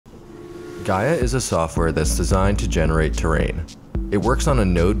Gaea is a software that's designed to generate terrain. It works on a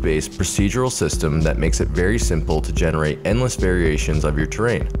node-based procedural system that makes it very simple to generate endless variations of your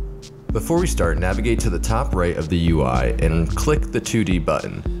terrain. Before we start, navigate to the top right of the UI and click the 2D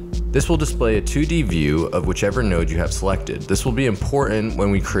button. This will display a 2D view of whichever node you have selected. This will be important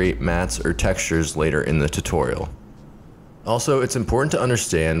when we create mats or textures later in the tutorial. Also, it's important to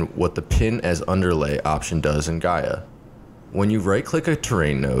understand what the Pin as Underlay option does in Gaea. When you right-click a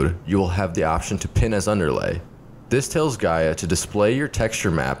terrain node, you will have the option to Pin as Underlay. This tells Gaea to display your texture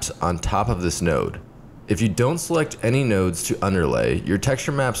maps on top of this node. If you don't select any nodes to underlay, your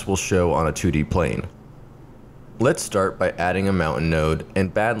texture maps will show on a 2D plane. Let's start by adding a mountain node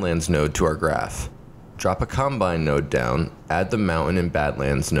and Badlands node to our graph. Drop a combine node down, add the mountain and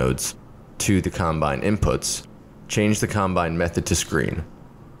Badlands nodes to the combine inputs, change the combine method to screen.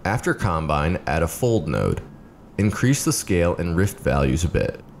 After combine, add a fold node. Increase the scale and rift values a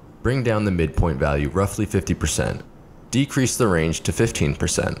bit. Bring down the midpoint value roughly 50%. Decrease the range to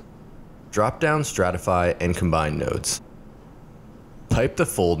 15%. Drop down stratify and combine nodes. Pipe the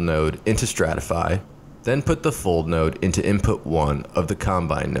fold node into stratify, then put the fold node into input 1 of the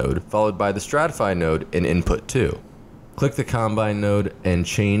combine node, followed by the stratify node in input 2. Click the combine node and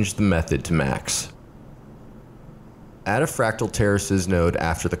change the method to max. Add a fractal terraces node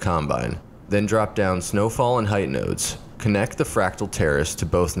after the combine, then drop down snowfall and height nodes. Connect the fractal terrace to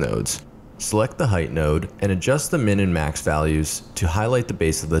both nodes. Select the height node and adjust the min and max values to highlight the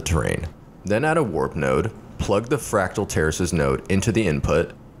base of the terrain. Then add a warp node, plug the fractal terraces node into the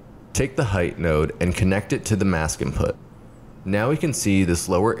input, take the height node and connect it to the mask input. Now we can see this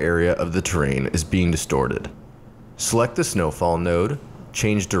lower area of the terrain is being distorted. Select the snowfall node,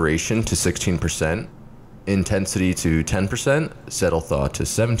 change duration to 16%, intensity to 10%, settle thaw to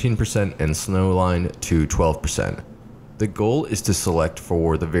 17%, and snowline to 12%. The goal is to select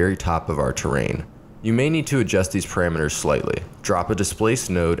for the very top of our terrain. You may need to adjust these parameters slightly. Drop a displace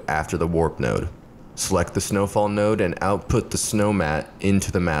node after the warp node. Select the snowfall node and output the snow mat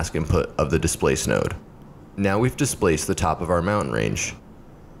into the mask input of the displace node. Now we've displaced the top of our mountain range.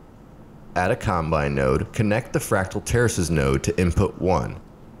 Add a combine node, connect the fractal terraces node to input 1.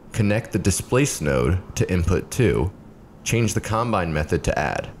 Connect the displace node to input 2. Change the combine method to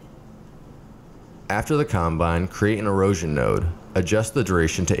add. After the combine, create an erosion node. Adjust the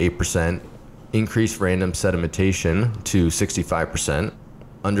duration to 8%. Increase random sedimentation to 65%.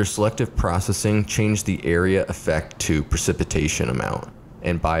 Under selective processing, change the area effect to precipitation amount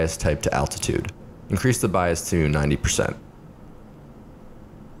and bias type to altitude. Increase the bias to 90%.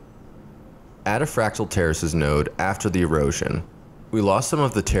 Add a fractal terraces node after the erosion. We lost some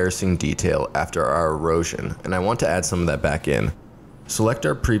of the terracing detail after our erosion, and I want to add some of that back in. Select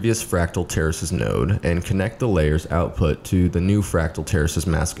our previous fractal terraces node and connect the layers output to the new fractal terraces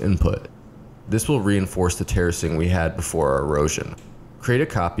mask input. This will reinforce the terracing we had before our erosion. Create a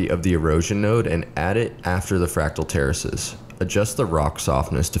copy of the erosion node and add it after the fractal terraces. Adjust the rock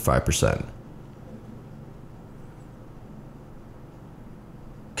softness to 5%.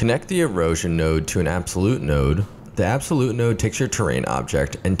 Connect the erosion node to an absolute node. The absolute node takes your terrain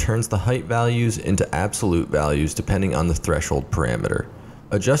object and turns the height values into absolute values depending on the threshold parameter.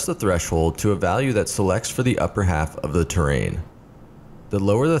 Adjust the threshold to a value that selects for the upper half of the terrain. The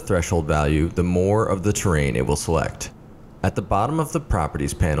lower the threshold value, the more of the terrain it will select. At the bottom of the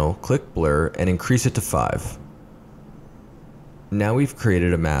Properties panel, click Blur and increase it to 5. Now we've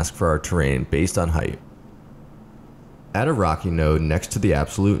created a mask for our terrain based on height. Add a rocky node next to the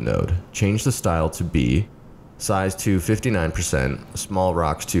absolute node. Change the style to B, size to 59%, small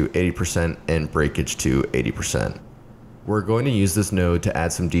rocks to 80%, and breakage to 80%. We're going to use this node to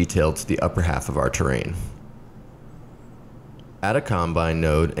add some detail to the upper half of our terrain. Add a combine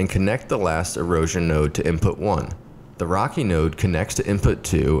node and connect the last erosion node to input 1. The rocky node connects to input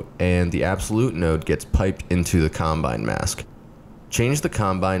 2, and the absolute node gets piped into the combine mask. Change the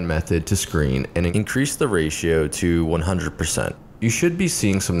combine method to screen and increase the ratio to 100%. You should be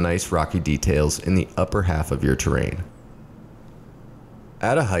seeing some nice rocky details in the upper half of your terrain.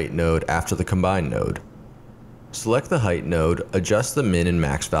 Add a height node after the combine node. Select the height node, adjust the min and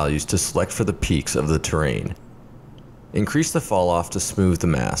max values to select for the peaks of the terrain. Increase the falloff to smooth the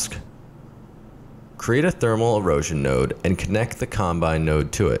mask. Create a thermal erosion node and connect the combine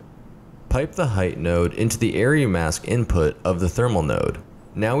node to it. Pipe the height node into the area mask input of the thermal node.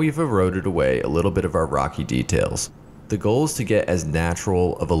 Now we've eroded away a little bit of our rocky details. The goal is to get as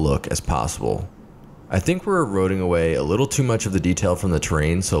natural of a look as possible. I think we're eroding away a little too much of the detail from the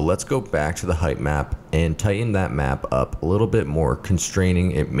terrain, so let's go back to the height map and tighten that map up a little bit more,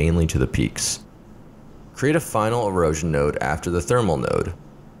 constraining it mainly to the peaks. Create a final erosion node after the thermal node.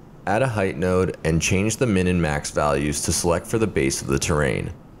 Add a height node and change the min and max values to select for the base of the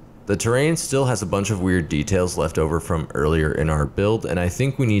terrain. The terrain still has a bunch of weird details left over from earlier in our build, and I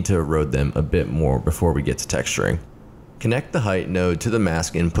think we need to erode them a bit more before we get to texturing. Connect the height node to the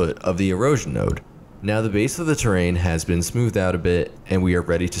mask input of the erosion node. Now the base of the terrain has been smoothed out a bit, and we are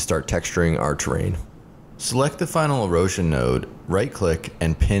ready to start texturing our terrain. Select the final erosion node, right click,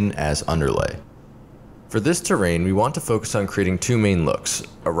 and pin as underlay. For this terrain, we want to focus on creating two main looks,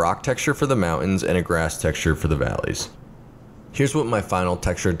 a rock texture for the mountains and a grass texture for the valleys. Here's what my final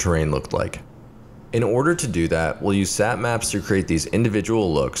textured terrain looked like. In order to do that, we'll use sap maps to create these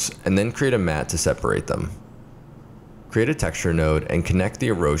individual looks and then create a mat to separate them. Create a texture node and connect the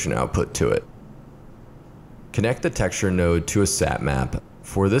erosion output to it. Connect the texture node to a sap map.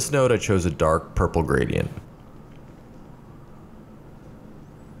 For this node, I chose a dark purple gradient.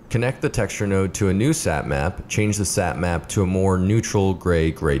 Connect the texture node to a new sap map, change the sap map to a more neutral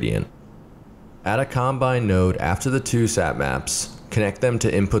gray gradient. Add a combine node after the two sap maps, connect them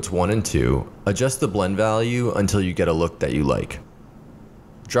to inputs 1 and 2, adjust the blend value until you get a look that you like.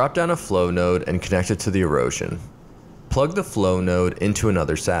 Drop down a flow node and connect it to the erosion. Plug the flow node into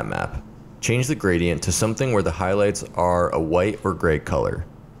another sap map. Change the gradient to something where the highlights are a white or gray color.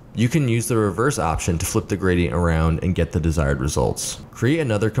 You can use the reverse option to flip the gradient around and get the desired results. Create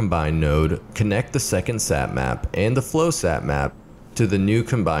another combine node, connect the second sap map and the flow sap map to the new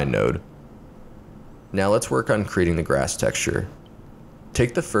combine node. Now let's work on creating the grass texture.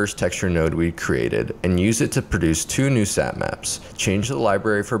 Take the first texture node we created and use it to produce two new sap maps. Change the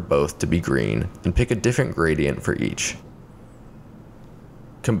library for both to be green and pick a different gradient for each.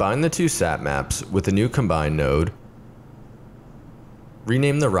 Combine the two sap maps with a new combine node.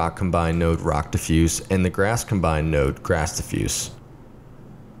 Rename the rock combine node rock diffuse and the grass combine node grass diffuse.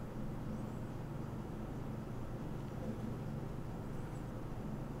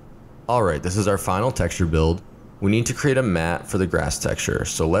 Alright, this is our final texture build. We need to create a mat for the grass texture,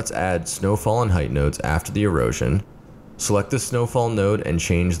 so let's add snowfall and height nodes after the erosion. Select the snowfall node and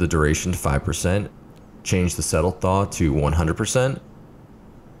change the duration to 5%. Change the settle thaw to 100%.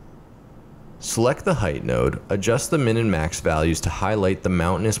 Select the height node, adjust the min and max values to highlight the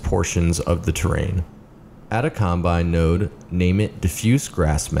mountainous portions of the terrain. Add a combine node, name it diffuse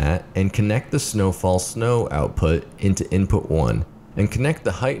grass mat, and connect the snowfall snow output into input 1. And connect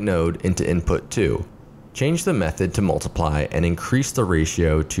the height node into input 2. Change the method to multiply and increase the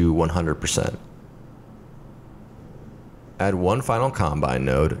ratio to 100%. Add one final combine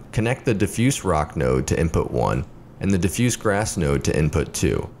node, connect the diffuse rock node to input 1 and the diffuse grass node to input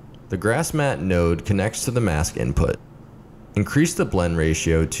 2. The grass mat node connects to the mask input. Increase the blend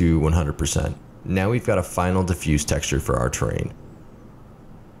ratio to 100%. Now we've got a final diffuse texture for our terrain.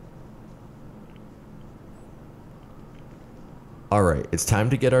 Alright, it's time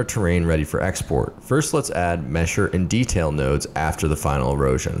to get our terrain ready for export. First, let's add measure and detail nodes after the final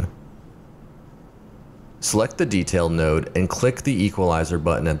erosion. Select the detail node and click the equalizer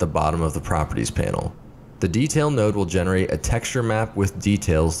button at the bottom of the properties panel. The detail node will generate a texture map with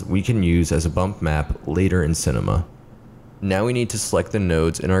details we can use as a bump map later in Cinema. Now we need to select the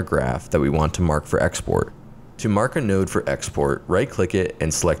nodes in our graph that we want to mark for export. To mark a node for export, right-click it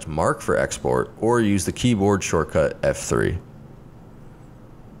and select Mark for Export, or use the keyboard shortcut F3.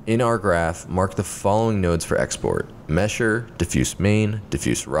 In our graph, mark the following nodes for export: measure, diffuse main,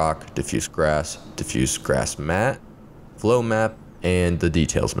 diffuse rock, diffuse grass mat, flow map, and the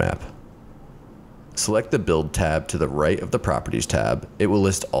details map. Select the build tab to the right of the properties tab. It will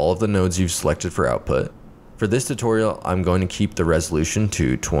list all of the nodes you've selected for output. For this tutorial, I'm going to keep the resolution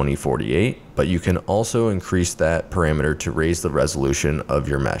to 2048, but you can also increase that parameter to raise the resolution of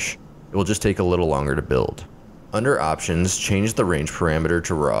your mesh. It will just take a little longer to build. Under options, change the range parameter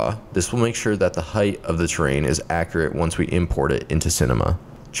to raw. This will make sure that the height of the terrain is accurate once we import it into Cinema.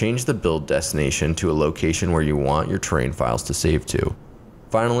 Change the build destination to a location where you want your terrain files to save to.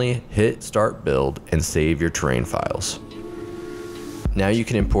 Finally, hit start build and save your terrain files. Now you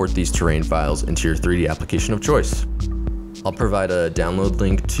can import these terrain files into your 3D application of choice. I'll provide a download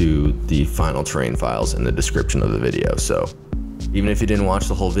link to the final terrain files in the description of the video, so even if you didn't watch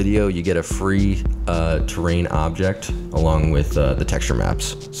the whole video, you get a free terrain object along with the texture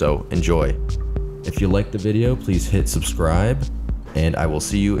maps. So enjoy. If you liked the video, please hit subscribe, and I will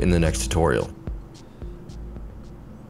see you in the next tutorial.